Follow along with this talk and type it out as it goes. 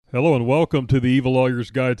Hello and welcome to the Evil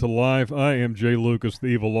Lawyer's Guide to Life. I am Jay Lucas, the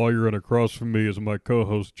Evil Lawyer, and across from me is my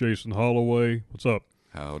co-host Jason Holloway. What's up?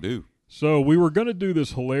 How do? So we were going to do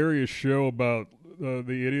this hilarious show about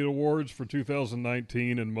the Idiot Awards for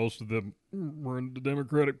 2019, and most of them were in the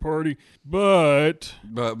Democratic Party. But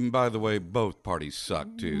by the way, both parties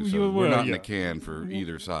suck too, so we're not in the can for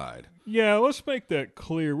either side. Yeah, let's make that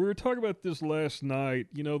clear. We were talking about this last night.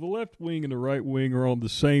 You know, the left wing and the right wing are on the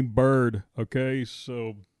same bird, okay?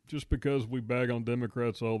 So just because we bag on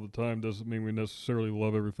Democrats all the time doesn't mean we necessarily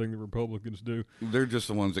love everything the Republicans do. They're just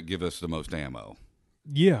the ones that give us the most ammo.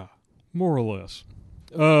 Yeah, more or less.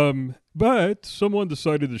 But someone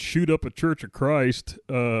decided to shoot up a Church of Christ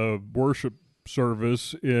worship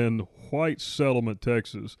service in White Settlement,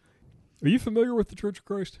 Texas. Are you familiar with the Church of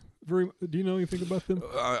Christ? Do you know anything about them?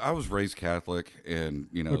 I was raised Catholic, and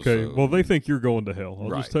Okay, so, well, they think you're going to hell. I'll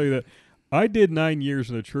right. just tell you that. I did 9 years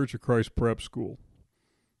in a Church of Christ prep school.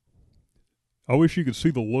 I wish you could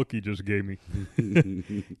see the look he just gave me.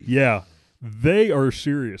 Yeah, they are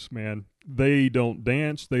serious, man. They don't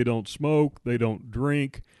dance, they don't smoke, they don't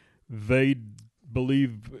drink. They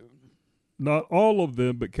believe, not all of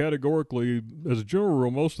them, but categorically, as a general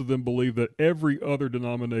rule, most of them believe that every other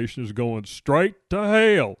denomination is going straight to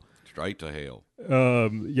hell. Straight to hell.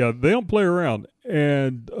 Yeah, they don't play around.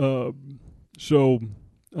 And so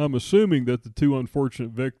I'm assuming that the two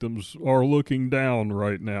unfortunate victims are looking down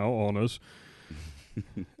right now on us.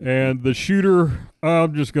 And the shooter,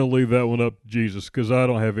 I'm just going to leave that one up to Jesus because I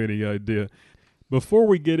don't have any idea. Before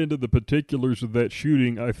we get into the particulars of that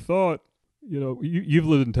shooting, I thought, you've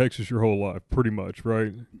lived in Texas your whole life, pretty much,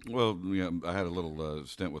 right? Well, yeah, I had a little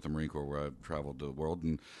stint with the Marine Corps where I traveled the world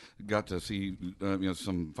and got to see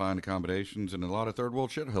some fine accommodations and a lot of third world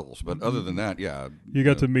shitholes. But other than that, yeah. You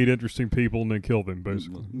got to meet interesting people and then kill them,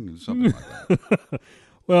 basically. Something like that.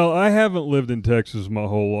 Well, I haven't lived in Texas my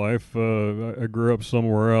whole life. I grew up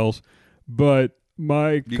somewhere else, but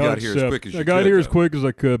I got here as quick as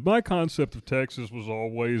I could. My concept of Texas was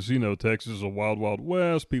always, Texas is a wild, wild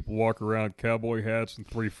west. People walk around cowboy hats and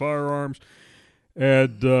 3 firearms,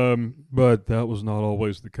 and but that was not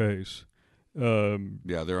always the case.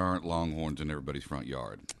 Yeah, there aren't longhorns in everybody's front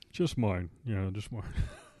yard. Just mine, just mine.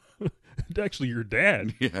 Actually, your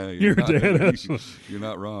dad. Yeah, your dad. You're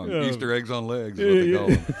not wrong. Easter eggs on legs is what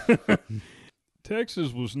they call them.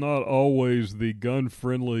 Texas was not always the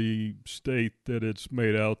gun-friendly state that it's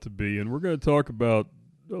made out to be, and we're going to talk about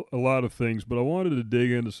a lot of things, but I wanted to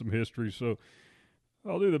dig into some history, so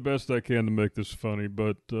I'll do the best I can to make this funny,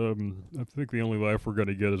 but I think the only laugh we're going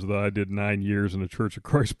to get is that I did 9 years in a Church of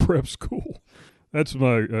Christ prep school. That's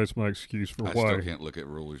my excuse for why. I still can't look at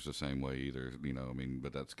rulers the same way either,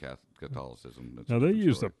 but that's Catholicism. That's now they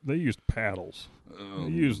used paddles.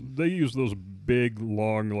 They used those big,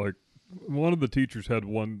 long, like, one of the teachers had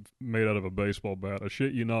one made out of a baseball bat. I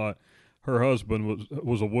shit you not. Her husband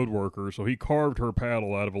was a woodworker, so he carved her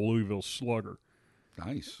paddle out of a Louisville Slugger.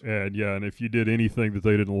 Nice. And and if you did anything that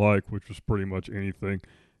they didn't like, which was pretty much anything,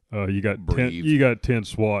 you got 10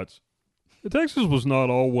 swats. Texas was not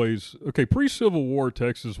always okay. Pre-Civil War,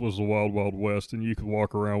 Texas was the wild, wild west, and you could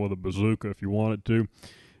walk around with a bazooka if you wanted to,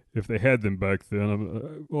 if they had them back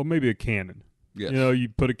then. Well, maybe a cannon. Yes. You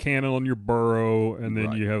put a cannon on your burro, and then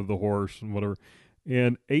right. you have the horse and whatever.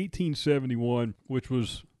 And 1871, which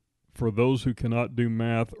was, for those who cannot do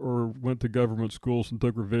math or went to government schools and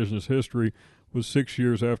took revisionist history, was 6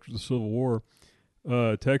 years after the Civil War.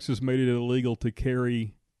 Texas made it illegal to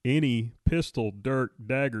carry any pistol, dirk,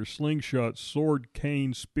 dagger, slingshot, sword,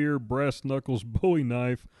 cane, spear, brass knuckles, bowie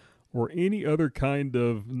knife, or any other kind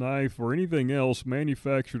of knife or anything else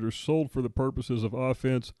manufactured or sold for the purposes of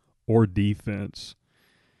offense or defense.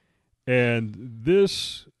 And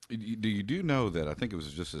this... You do know that I think it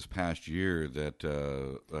was just this past year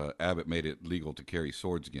that Abbott made it legal to carry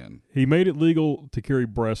swords again. He made it legal to carry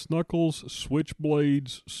brass knuckles,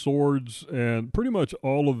 switchblades, swords, and pretty much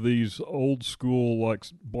all of these old school like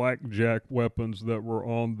blackjack weapons that were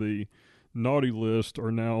on the naughty list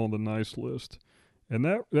are now on the nice list. And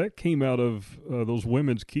that came out of those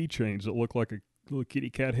women's keychains that look like a little kitty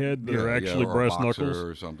cat head that are actually or brass a boxer knuckles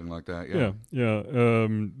or something like that. Yeah.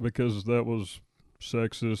 Because that was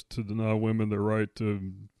sexist to deny women the right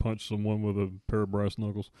to punch someone with a pair of brass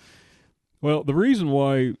knuckles. Well, the reason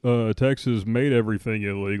why Texas made everything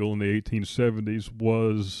illegal in the 1870s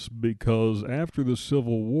was because after the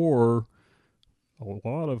Civil War, a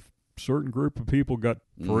lot of certain group of people got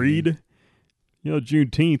freed.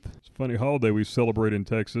 Juneteenth, it's a funny holiday we celebrate in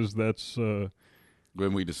Texas. That's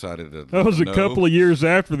when we decided that was a couple of years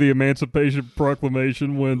after the Emancipation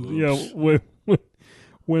Proclamation when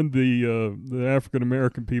when the African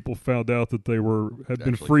American people found out that they had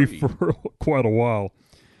been Actually free for quite a while.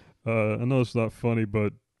 I know it's not funny,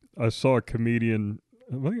 but I saw a comedian,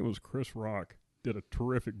 I think it was Chris Rock, did a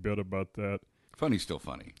terrific bit about that. Funny's still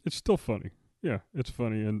funny. It's still funny. Yeah, it's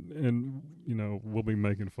funny, and we'll be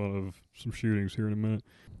making fun of some shootings here in a minute.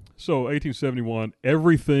 So, 1871,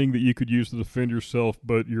 everything that you could use to defend yourself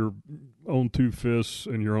but your own 2 fists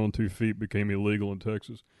and your own 2 feet became illegal in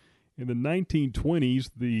Texas. In the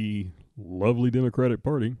 1920s, the lovely Democratic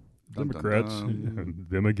Party, Democrats,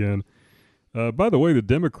 them again. By the way, the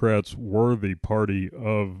Democrats were the party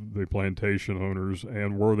of the plantation owners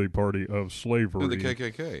and were the party of slavery. And the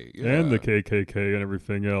KKK. Yeah. And the KKK and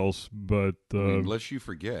everything else. But lest you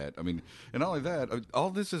forget. And not only that, all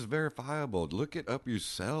this is verifiable. Look it up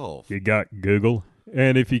yourself. You got Google.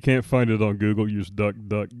 And if you can't find it on Google, use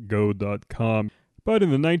duckduckgo.com. But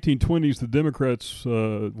in the 1920s, the Democrats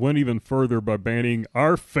went even further by banning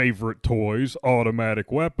our favorite toys,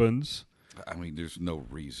 automatic weapons. There's no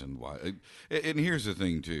reason why. And here's the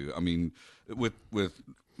thing, too. With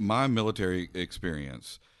my military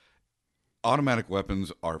experience, automatic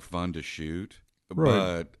weapons are fun to shoot,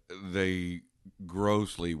 right, but they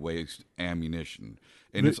grossly waste ammunition.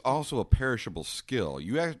 And it's also a perishable skill.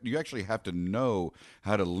 You actually have to know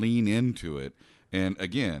how to lean into it. And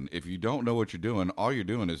again, if you don't know what you're doing, all you're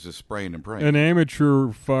doing is just spraying and praying. An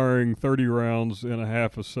amateur firing 30 rounds in a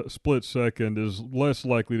half a split second is less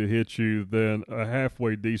likely to hit you than a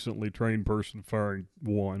halfway decently trained person firing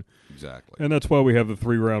 1. Exactly. And that's why we have the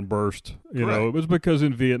 3-round burst. It was because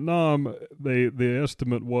in Vietnam, the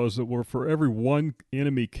estimate was that for every 1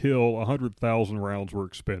 enemy kill, 100,000 rounds were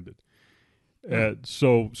expended.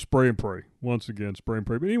 So spray and pray. Once again, spray and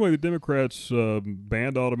pray. But anyway, the Democrats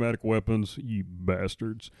banned automatic weapons, you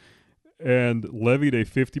bastards, and levied a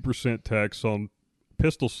 50% tax on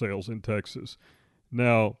pistol sales in Texas.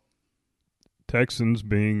 Now, Texans,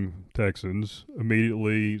 being Texans,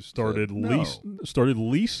 immediately started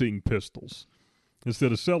leasing pistols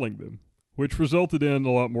instead of selling them, which resulted in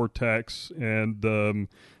a lot more tax and the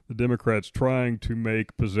Democrats trying to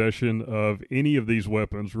make possession of any of these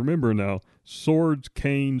weapons. Remember now, swords,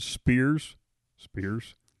 canes, spears,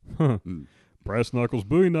 brass knuckles,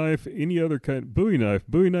 Bowie knife, any other kind. Bowie knife.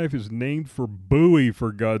 Bowie knife is named for Bowie,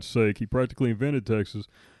 for God's sake. He practically invented Texas.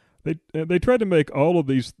 They tried to make all of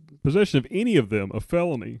these, possession of any of them, a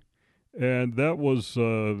felony. And that was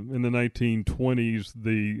in the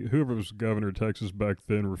 1920s. Whoever was governor of Texas back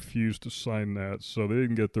then refused to sign that, so they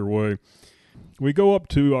didn't get their way. We go up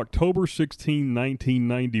to October 16,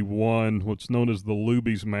 1991, what's known as the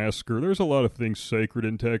Luby's massacre. There's a lot of things sacred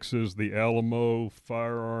in Texas: the Alamo,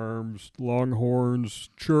 firearms, Longhorns,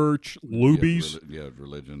 church, Luby's.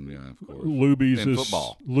 Religion, of course. Luby's and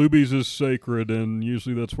football. Luby's is sacred, and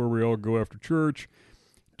usually that's where we all go after church.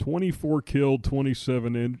 24 killed,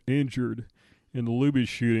 27 injured in the Luby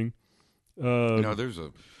shooting. There's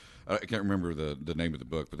I can't remember the name of the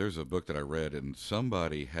book, but there's a book that I read, and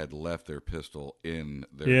somebody had left their pistol in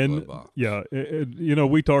their glove box. Yeah,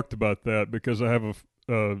 we talked about that because I have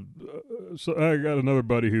so I got another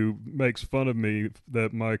buddy who makes fun of me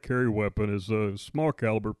that my carry weapon is a small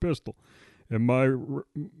caliber pistol, and my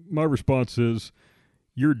response is,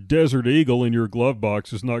 your Desert Eagle in your glove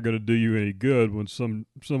box is not going to do you any good when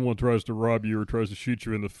someone tries to rob you or tries to shoot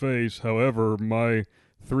you in the face. However, my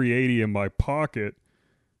 380 in my pocket.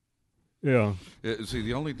 Yeah. See,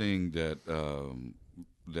 the only thing that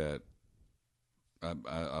I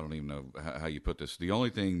don't even know how you put this. The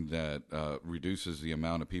only thing that reduces the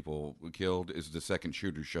amount of people killed is the second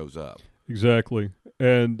shooter shows up. Exactly.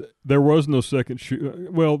 And there was no second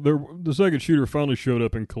shooter. Well, the second shooter finally showed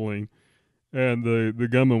up in Killeen, and the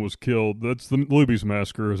gunman was killed. That's the Luby's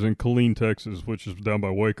massacre, is in Killeen, Texas, which is down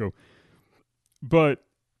by Waco. But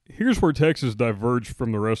here's where Texas diverged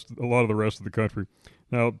from a lot of the rest of the country.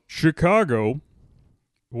 Now, Chicago,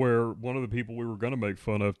 where one of the people we were going to make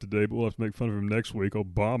fun of today, but we'll have to make fun of him next week,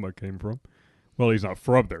 Obama came from. Well, he's not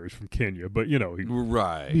from there. He's from Kenya. But, he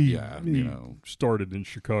started in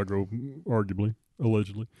Chicago, arguably,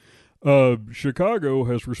 allegedly. Chicago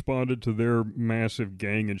has responded to their massive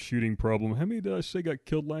gang and shooting problem. How many did I say got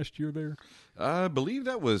killed last year there? I believe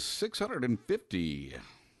that was 650.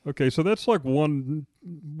 Okay, so that's like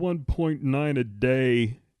 1.9 a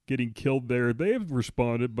day getting killed there. They have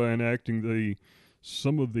responded by enacting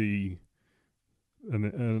some of the,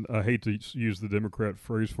 and I hate to use the Democrat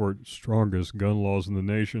phrase for it, strongest gun laws in the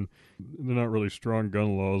nation. They're not really strong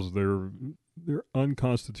gun laws. They're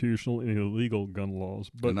unconstitutional and illegal gun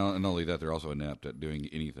laws. But and not only that, they're also inept at doing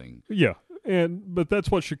anything. Yeah, but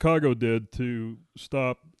that's what Chicago did to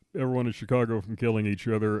stop everyone in Chicago from killing each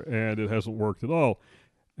other, and it hasn't worked at all.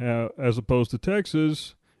 as opposed to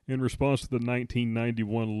Texas. In response to the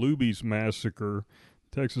 1991 Luby's massacre,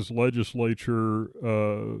 Texas legislature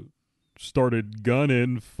started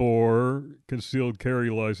gunning for concealed carry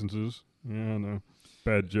licenses. Yeah, I know,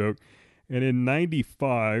 bad joke. And in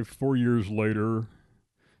 95, 4 years later,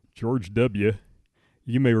 George W.,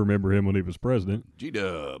 you may remember him when he was president.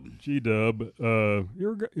 G-Dub. G-Dub.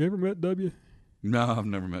 You ever met W? No, I've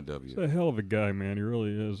never met W. He's a hell of a guy, man. He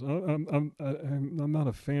really is. I'm not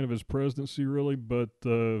a fan of his presidency, really, but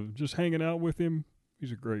just hanging out with him,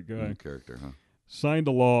 he's a great guy. Character, huh? Signed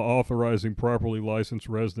a law authorizing properly licensed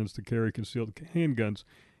residents to carry concealed handguns.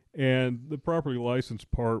 And the properly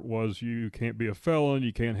licensed part was you can't be a felon,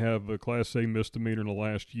 you can't have a Class A misdemeanor in the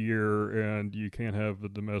last year, and you can't have a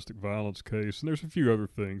domestic violence case. And there's a few other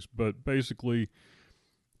things, but basically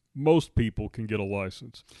most people can get a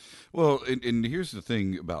license. Well, and here's the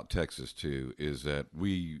thing about Texas, too, is that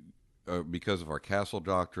we, because of our castle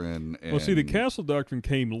doctrine. And, well, see, the castle doctrine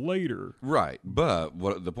came later. Right. But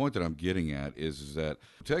the point that I'm getting at is that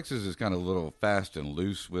Texas is kind of a little fast and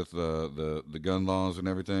loose with the gun laws and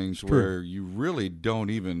everything, to where you really don't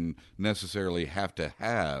even necessarily have to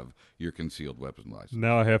have your concealed weapons license.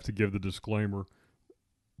 Now I have to give the disclaimer.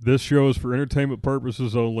 This show is for entertainment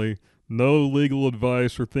purposes only. No legal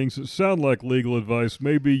advice or things that sound like legal advice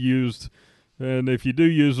may be used. And if you do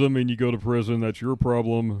use them and you go to prison, that's your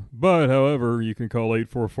problem. But, however, you can call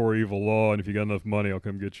 844-EVIL-LAW, and if you got enough money, I'll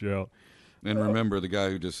come get you out. And remember, the guy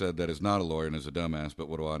who just said that is not a lawyer and is a dumbass, but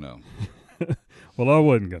what do I know? Well, I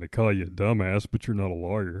wasn't going to call you a dumbass, but you're not a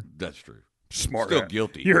lawyer. That's true. Smart Still ass.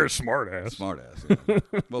 guilty. You're a smart ass. Smart ass. Yeah.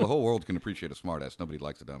 Well, the whole world can appreciate a smart ass. Nobody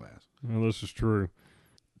likes a dumbass. Well, this is true.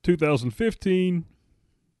 2015,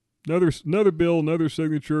 another bill, another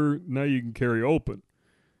signature. Now you can carry open,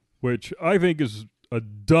 which I think is a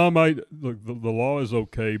dumb idea. Look, the law is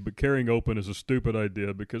okay, but carrying open is a stupid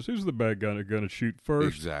idea, because who's the bad guy going to shoot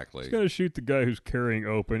first? Exactly. He's going to shoot the guy who's carrying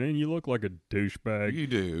open, and you look like a douchebag. You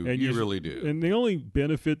do. And you really do. And the only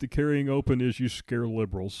benefit to carrying open is you scare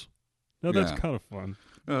liberals. Now, that's kind of fun.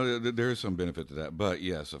 No, there is some benefit to that. But,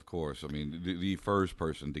 yes, of course. I mean, the first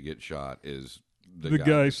person to get shot is the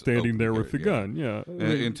guy standing there with the gun, yeah.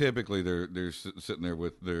 And typically they're sitting there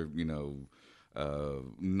with their,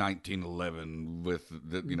 1911 with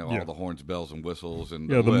all the horns, bells, and whistles, and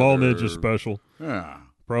the Mall Ninja special. Yeah,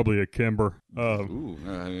 probably a Kimber.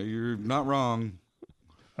 You're not wrong.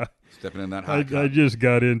 Stepping in that high. I just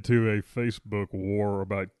got into a Facebook war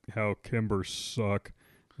about how Kimbers suck,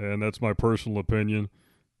 and that's my personal opinion.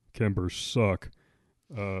 Kimbers suck.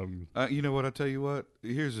 You know what? I tell you what.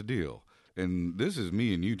 Here's the deal. And this is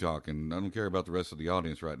me and you talking. I don't care about the rest of the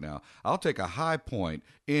audience right now. I'll take a high point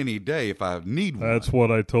any day if I need one. That's what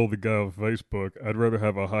I told the guy on Facebook. I'd rather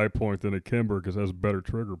have a high point than a Kimber because it has a better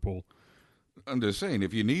trigger pull. I'm just saying,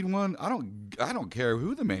 if you need one, I don't care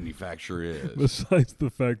who the manufacturer is. Besides the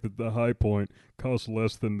fact that the high point costs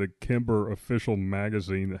less than the Kimber official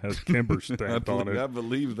magazine that has Kimber stamped on it. I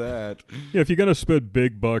believe that. Yeah, if you're going to spend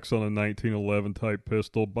big bucks on a 1911 type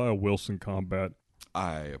pistol, buy a Wilson Combat.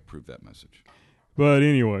 I approve that message. But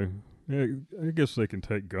anyway, I guess they can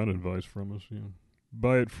take gun advice from us.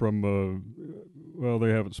 Buy it from, they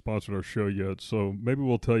haven't sponsored our show yet, so maybe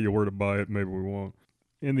we'll tell you where to buy it, maybe we won't.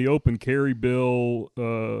 In the open carry bill,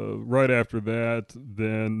 right after that,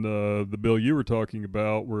 then the bill you were talking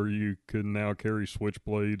about, where you can now carry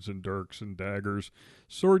switchblades and dirks and daggers,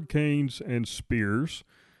 sword canes and spears,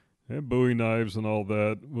 and Bowie knives and all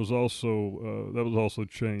that was also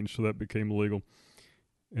changed, so that became legal.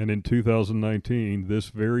 And in 2019, this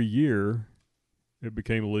very year, it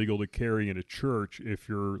became illegal to carry in a church if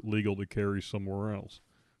you're legal to carry somewhere else.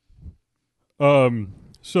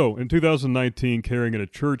 So in 2019, carrying in a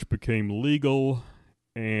church became legal,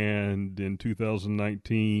 and in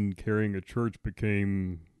 2019, carrying a church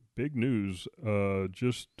became big news.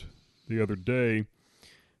 Just the other day,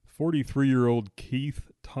 43-year-old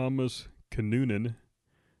Keith Thomas Kinnunen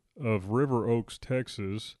of River Oaks,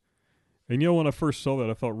 Texas. And when I first saw that,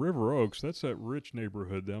 I thought, River Oaks, that's that rich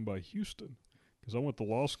neighborhood down by Houston. Because I went to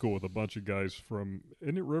law school with a bunch of guys from,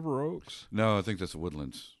 isn't it River Oaks? No, I think that's the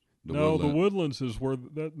Woodlands. The Woodlands is where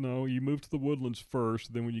you move to the Woodlands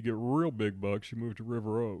first. Then when you get real big bucks, you move to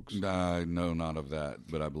River Oaks. I know not of that,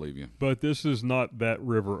 but I believe you. But this is not that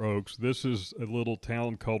River Oaks. This is a little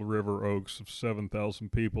town called River Oaks of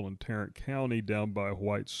 7,000 people in Tarrant County down by a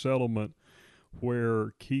white settlement,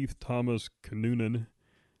 where Keith Thomas Kinnunen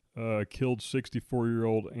killed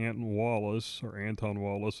 64-year-old Anton Wallace,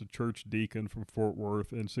 a church deacon from Fort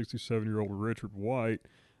Worth, and 67-year-old Richard White,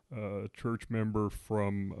 church member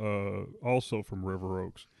from also from River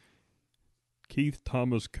Oaks. Keith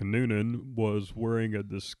Thomas Kinnunen was wearing a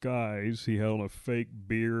disguise. He had on a fake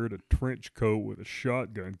beard, a trench coat with a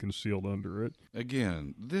shotgun concealed under it.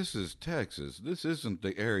 Again, this is Texas. This isn't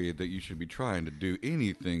the area that you should be trying to do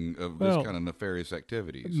anything of this kind of nefarious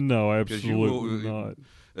activities. No, absolutely not.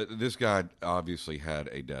 This guy obviously had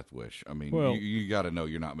a death wish. I mean, you got to know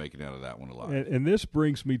you're not making it out of that one alive. And this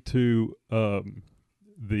brings me to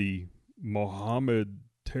the Mohammed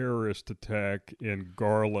terrorist attack in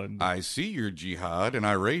Garland. I see your jihad, and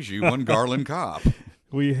I raise you one Garland cop.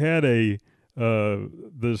 We had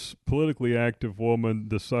this politically active woman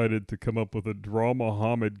decided to come up with a Draw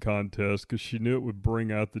Muhammad contest because she knew it would bring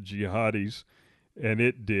out the jihadis, and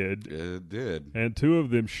it did. It did. And two of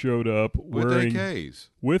them showed up wearing AKs.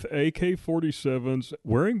 With AK-47s,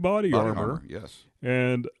 wearing body armor. Yes.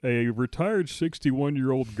 And a retired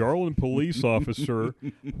 61-year-old Garland police officer,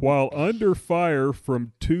 while under fire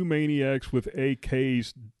from two maniacs with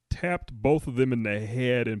AKs, tapped both of them in the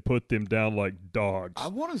head and put them down like dogs. I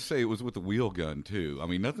want to say it was with a wheel gun, too. I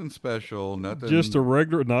mean, nothing special, nothing... Just a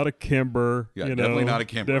regular, not a Kimber. Yeah, definitely not a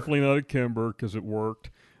Kimber. Definitely not a Kimber, because it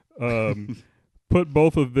worked. Sent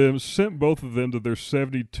both of them to their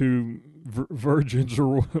 72 virgins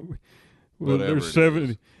or whatever. Their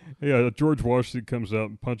 70. Yeah, George Washington comes out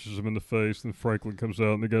and punches him in the face, and Franklin comes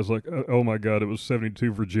out, and the guy's like, "Oh my God, it was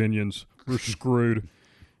 72 Virginians. We're screwed."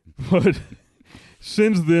 But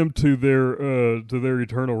sends them to their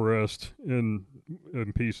eternal rest in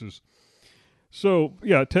pieces. So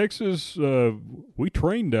yeah, Texas, we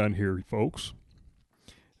train down here, folks.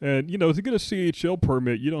 And, to get a CHL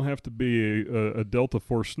permit, you don't have to be a Delta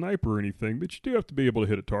Force sniper or anything, but you do have to be able to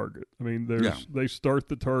hit a target. I mean, they start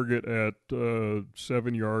the target at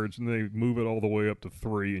 7 yards, and they move it all the way up to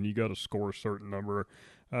 3, and you got to score a certain number.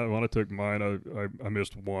 When I took mine, I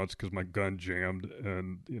missed once because my gun jammed,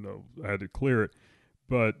 and, I had to clear it.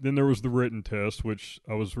 But then there was the written test, which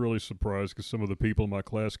I was really surprised because some of the people in my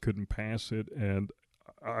class couldn't pass it, and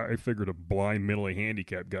I figured a blind, mentally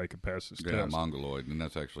handicapped guy could pass this test. Yeah, mongoloid, and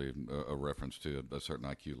that's actually a reference to a certain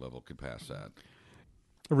IQ level could pass that.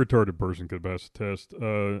 A retarded person could pass the test,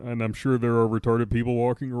 and I'm sure there are retarded people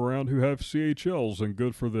walking around who have CHLs, and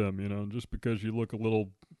good for them. Just because you look a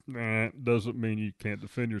little doesn't mean you can't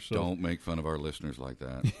defend yourself. Don't make fun of our listeners like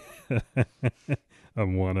that.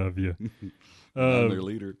 I'm one of you. I'm their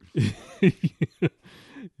leader.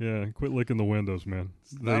 Yeah, quit licking the windows, man.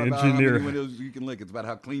 It's not about how many windows you can lick. It's about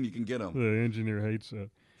how clean you can get them. The engineer hates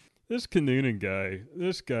that. This Kinnunen guy,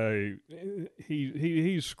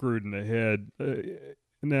 he's screwed in the head.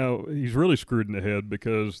 Now, he's really screwed in the head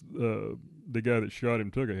because the guy that shot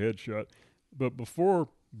him took a headshot. But before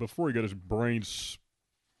he got his brains,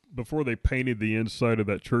 before they painted the inside of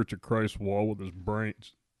that Church of Christ wall with his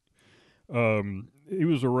brains, he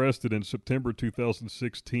was arrested in September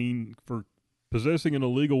 2016 for possessing an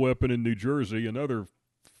illegal weapon in New Jersey, another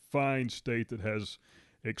fine state that has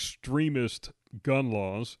extremist gun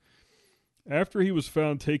laws, after he was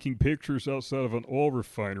found taking pictures outside of an oil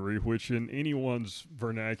refinery, which in anyone's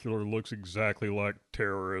vernacular looks exactly like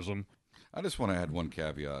terrorism. I just want to add one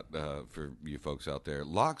caveat for you folks out there.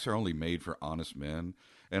 Locks are only made for honest men,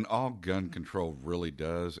 and all gun control really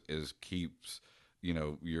does is keeps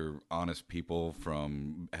your honest people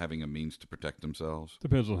from having a means to protect themselves.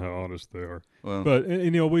 Depends on how honest they are. Well, but,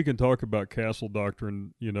 we can talk about castle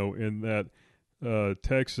doctrine, in that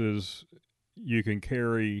Texas, you can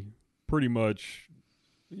carry pretty much,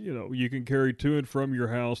 you can carry to and from your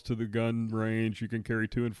house to the gun range. You can carry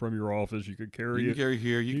to and from your office. You can carry you can carry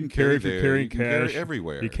here. You can carry there. If you're carrying you can cash. carry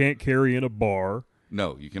everywhere. You can't carry in a bar.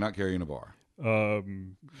 No, you cannot carry in a bar.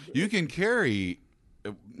 You can carry...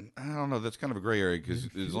 I don't know. That's kind of a gray area because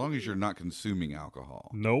as long as you're not consuming alcohol.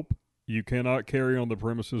 Nope. You cannot carry on the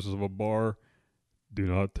premises of a bar. Do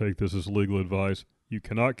not take this as legal advice. You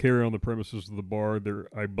cannot carry on the premises of the bar. There,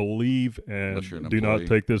 I believe, and do not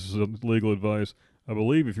take this as legal advice. I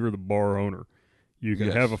believe if you're the bar owner, you can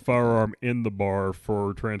have a firearm in the bar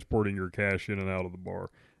for transporting your cash in and out of the bar.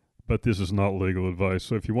 But this is not legal advice.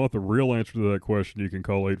 So if you want the real answer to that question, you can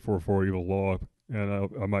call 844-EVIL-LAW. And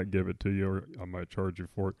I might give it to you, or I might charge you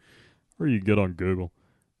for it. Or you can get on Google.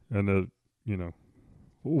 And,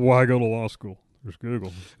 why go to law school? There's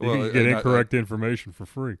Google. You can get incorrect information for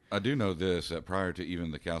free. I do know this, that prior to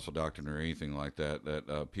even the council doctrine or anything like that,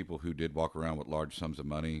 that people who did walk around with large sums of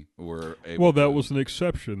money were able Well, that was an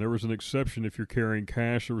exception. There was an exception if you're carrying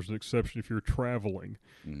cash. There was an exception if you're traveling.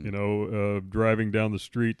 Mm-hmm. Driving down the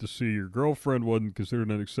street to see your girlfriend wasn't considered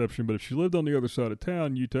an exception. But if she lived on the other side of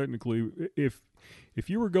town, you technically, if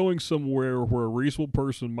you were going somewhere where a reasonable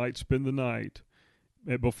person might spend the night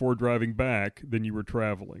before driving back, then you were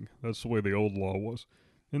traveling. That's the way the old law was.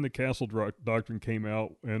 and the castle doctrine came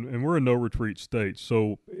out, and we're a no retreat state.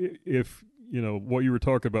 So if what you were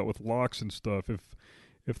talking about with locks and stuff,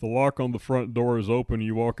 if the lock on the front door is open,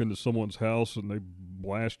 you walk into someone's house and they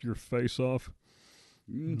blast your face off.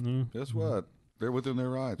 Guess what? They're within their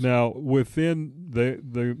rights. Now,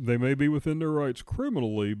 they may be within their rights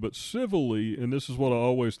criminally, but civilly, and this is what I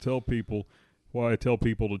always tell people. Why I tell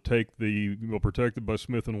people to take the protected by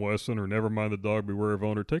Smith & Wesson, or never mind the dog, beware of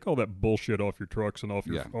owner. Take all that bullshit off your trucks and off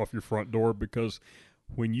your front door, because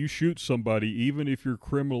when you shoot somebody, even if you're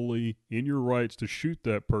criminally in your rights to shoot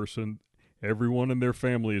that person, everyone in their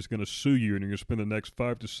family is going to sue you, and you're going to spend the next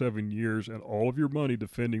 5 to 7 years and all of your money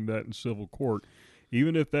defending that in civil court.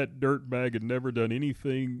 Even if that dirtbag had never done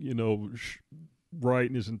anything, right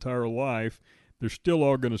in his entire life, they're still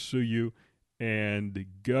all going to sue you. And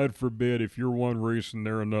God forbid if you're one reason,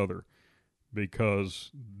 they're another,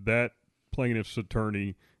 because that plaintiff's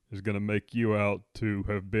attorney is going to make you out to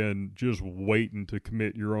have been just waiting to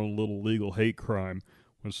commit your own little legal hate crime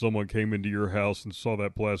when someone came into your house and saw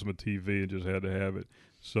that plasma TV and just had to have it.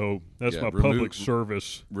 So that's my public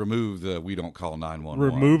service. Remove the we don't call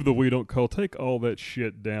 911. Remove the we don't call. Take all that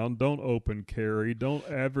shit down. Don't open carry. Don't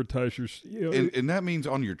advertise your... and that means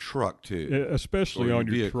on your truck, too. Especially on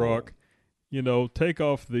your truck. Take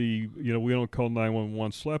off the, we don't call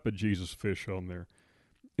 911, slap a Jesus fish on there.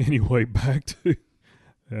 Anyway, back to,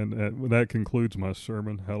 and that concludes my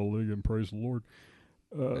sermon. Hallelujah and praise the Lord.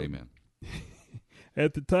 Amen.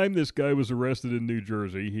 At the time this guy was arrested in New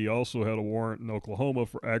Jersey, he also had a warrant in Oklahoma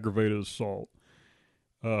for aggravated assault.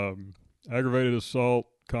 Aggravated assault,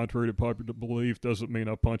 contrary to popular belief, doesn't mean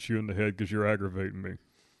I punch you in the head because you're aggravating me.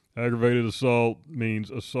 Aggravated assault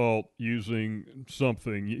means assault using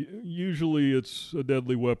something. Usually it's a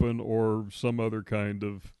deadly weapon or some other kind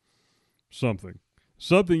of something.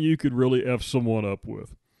 Something you could really F someone up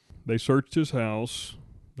with. They searched his house.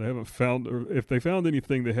 They haven't found, or if they found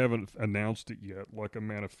anything, they haven't announced it yet, like a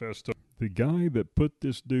manifesto. The guy that put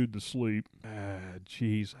this dude to sleep, I had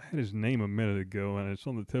his name a minute ago, and it's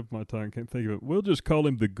on the tip of my tongue. I can't think of it. We'll just call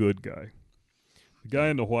him the good guy. The guy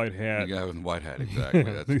in the white hat. The guy in the white hat, exactly.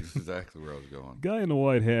 That's exactly where I was going. Guy in the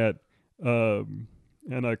white hat,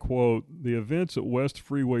 and I quote, "The events at West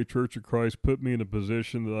Freeway Church of Christ put me in a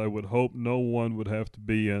position that I would hope no one would have to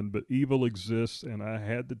be in, but evil exists, and I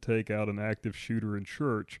had to take out an active shooter in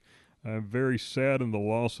church. I am very sad in the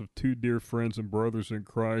loss of 2 dear friends and brothers in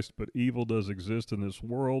Christ, but evil does exist in this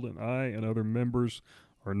world, and I and other members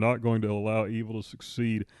are not going to allow evil to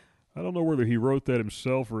succeed." I don't know whether he wrote that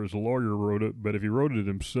himself or his lawyer wrote it, but if he wrote it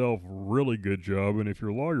himself, really good job. And if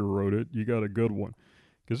your lawyer wrote it, you got a good one.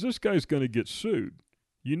 Because this guy's going to get sued.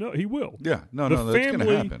 He will. Yeah, that's going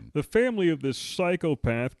to happen. The family of this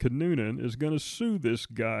psychopath, Kinnunen, is going to sue this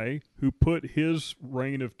guy who put his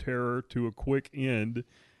reign of terror to a quick end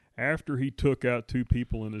after he took out 2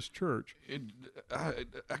 people in his church. I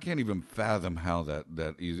can't even fathom how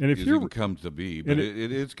that even comes to be, but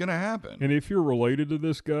it's going to happen. And if you're related to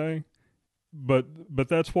this guy, but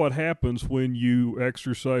that's what happens when you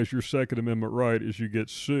exercise your Second Amendment right, is you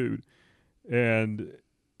get sued. And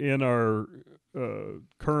in our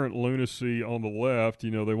current lunacy on the left, they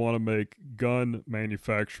want to make gun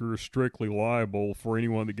manufacturers strictly liable for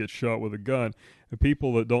anyone that gets shot with a gun. And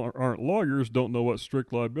people that aren't lawyers don't know what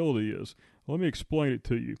strict liability is. Let me explain it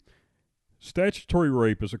to you. Statutory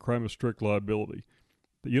rape is a crime of strict liability.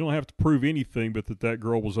 You don't have to prove anything but that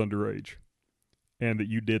girl was underage and that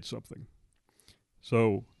you did something.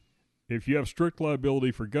 So if you have strict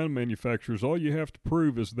liability for gun manufacturers, all you have to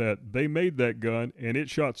prove is that they made that gun and it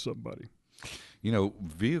shot somebody.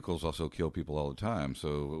 Vehicles also kill people all the time.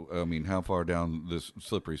 So, how far down this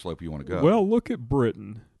slippery slope you want to go? Well, look at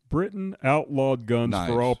Britain. Britain outlawed guns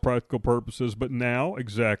Knives. for all practical purposes, but now,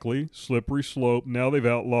 exactly, slippery slope, now they've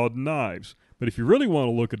outlawed knives. But if you really want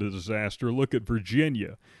to look at a disaster, look at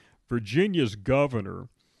Virginia. Virginia's governor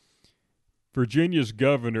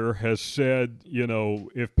has said,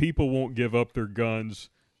 if people won't give up their guns,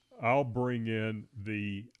 I'll bring in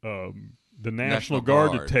the National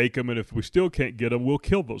Guard to take them, and if we still can't get them, we'll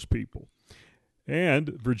kill those people. And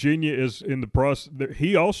Virginia is in the process.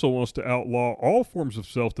 He also wants to outlaw all forms of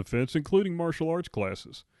self-defense, including martial arts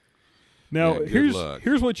classes. Now,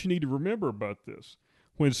 here's what you need to remember about this.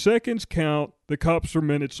 When seconds count, the cops are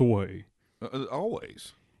minutes away.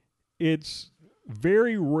 Always. It's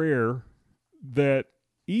very rare that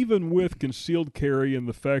even with concealed carry and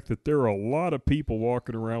the fact that there are a lot of people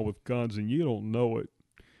walking around with guns and you don't know it,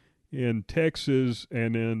 in Texas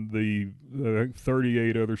and in the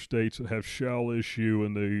 38 other states that have shall issue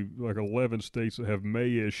and the 11 states that have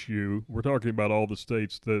may issue. We're talking about all the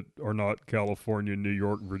states that are not California, New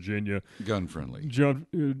York, Virginia. Gun friendly.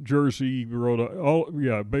 Jersey, Rhode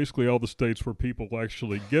Island, basically all the states where people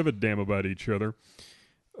actually give a damn about each other.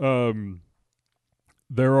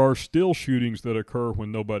 There are still shootings that occur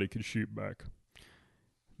when nobody can shoot back.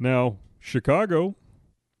 Now, Chicago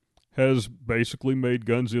has basically made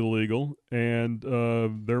guns illegal, and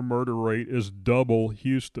their murder rate is double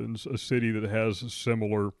Houston's, a city that has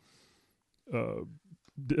similar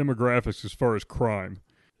demographics as far as crime.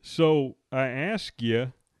 So I ask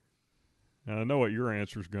you, and I know what your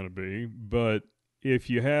answer is going to be, but if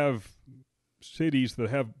you have cities that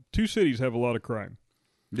have, two cities have a lot of crime.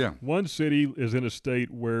 Yeah. One city is in a state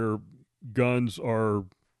where guns are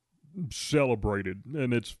celebrated,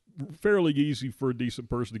 and it's fairly easy for a decent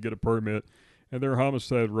person to get a permit, and their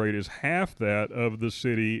homicide rate is half that of the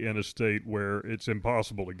city in a state where it's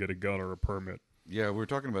impossible to get a gun or a permit. Yeah, we're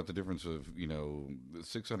talking about the difference of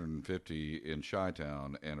 650 in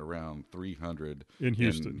Chi-Town and around 300 in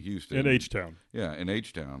Houston, in H-Town. Yeah, in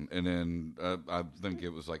H-Town, and then I think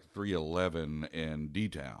it was like 311 in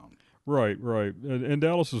D-Town. Right. And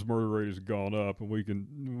Dallas's murder rate has gone up, and we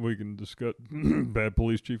can discuss bad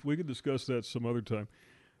police chief. We can discuss that some other time.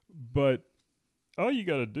 But all you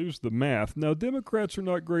got to do is the math. Now, Democrats are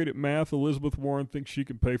not great at math. Elizabeth Warren thinks she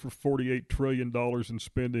can pay for $48 trillion in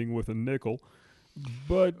spending with a nickel.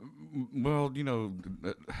 But well,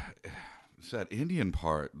 it's that Indian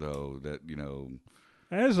part though that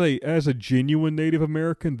As a genuine Native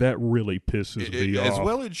American, that really pisses me off. As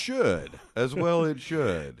well it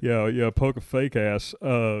should. Yeah, poke a fake ass.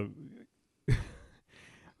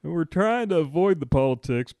 We're trying to avoid the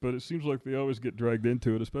politics, but it seems like they always get dragged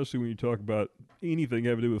into it, especially when you talk about anything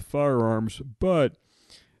having to do with firearms.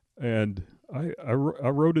 And I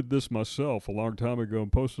wrote it this myself a long time ago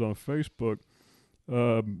and posted on Facebook.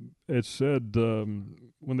 It said,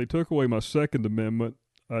 when they took away my Second Amendment,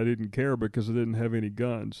 I didn't care because I didn't have any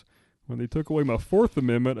guns. When they took away my Fourth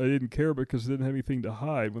Amendment, I didn't care because I didn't have anything to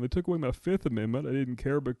hide. When they took away my Fifth Amendment, I didn't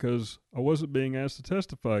care because I wasn't being asked to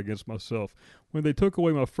testify against myself. When they took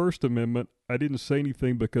away my First Amendment, I didn't say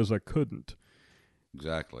anything because I couldn't.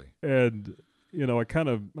 Exactly. And, I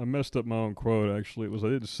messed up my own quote, actually. It was I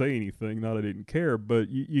didn't say anything, not I didn't care. But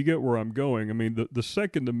you get where I'm going. I mean, the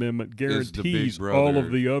Second Amendment guarantees all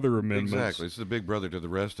of the other amendments. Exactly. It's the big brother to the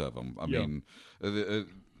rest of them. I mean,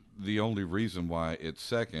 the only reason why it's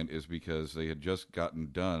second is because they had just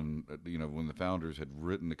gotten done, when the founders had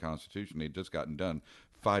written the Constitution, they'd just gotten done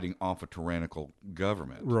fighting off a tyrannical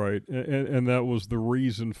government. Right, and that was the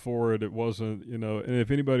reason for it. It wasn't, and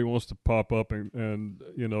if anybody wants to pop up and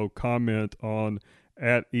comment on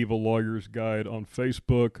 @Evil Lawyers Guide on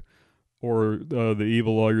Facebook or the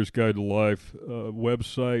Evil Lawyers Guide to Life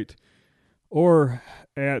website or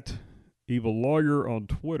 @Evil Lawyer on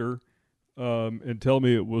Twitter, and tell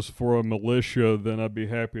me it was for a militia, then I'd be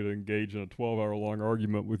happy to engage in a 12-hour-long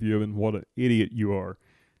argument with you and what an idiot you are.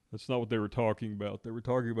 That's not what they were talking about. They were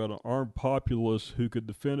talking about an armed populace who could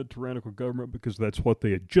defend a tyrannical government because that's what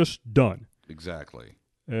they had just done. Exactly.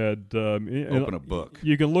 And open a book.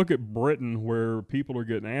 You can look at Britain, where people are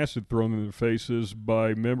getting acid thrown in their faces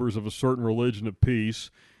by members of a certain religion of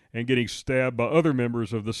peace and getting stabbed by other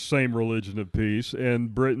members of the same religion of peace.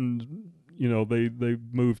 And Britain, they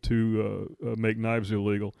moved to make knives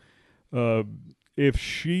illegal. If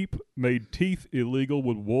sheep made teeth illegal,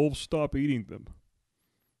 would wolves stop eating them?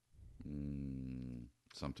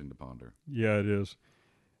 Something to ponder. Yeah, it is.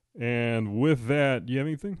 And with that, do you have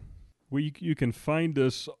anything? Well, you can find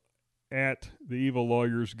us at the Evil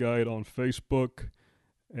Lawyers Guide on Facebook,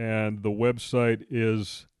 and the website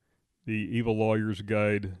is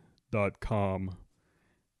theevillawyersguide.com.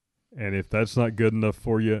 And if that's not good enough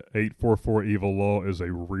for you, 844-EVIL-LAW is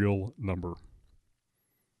a real number.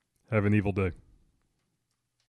 Have an evil day.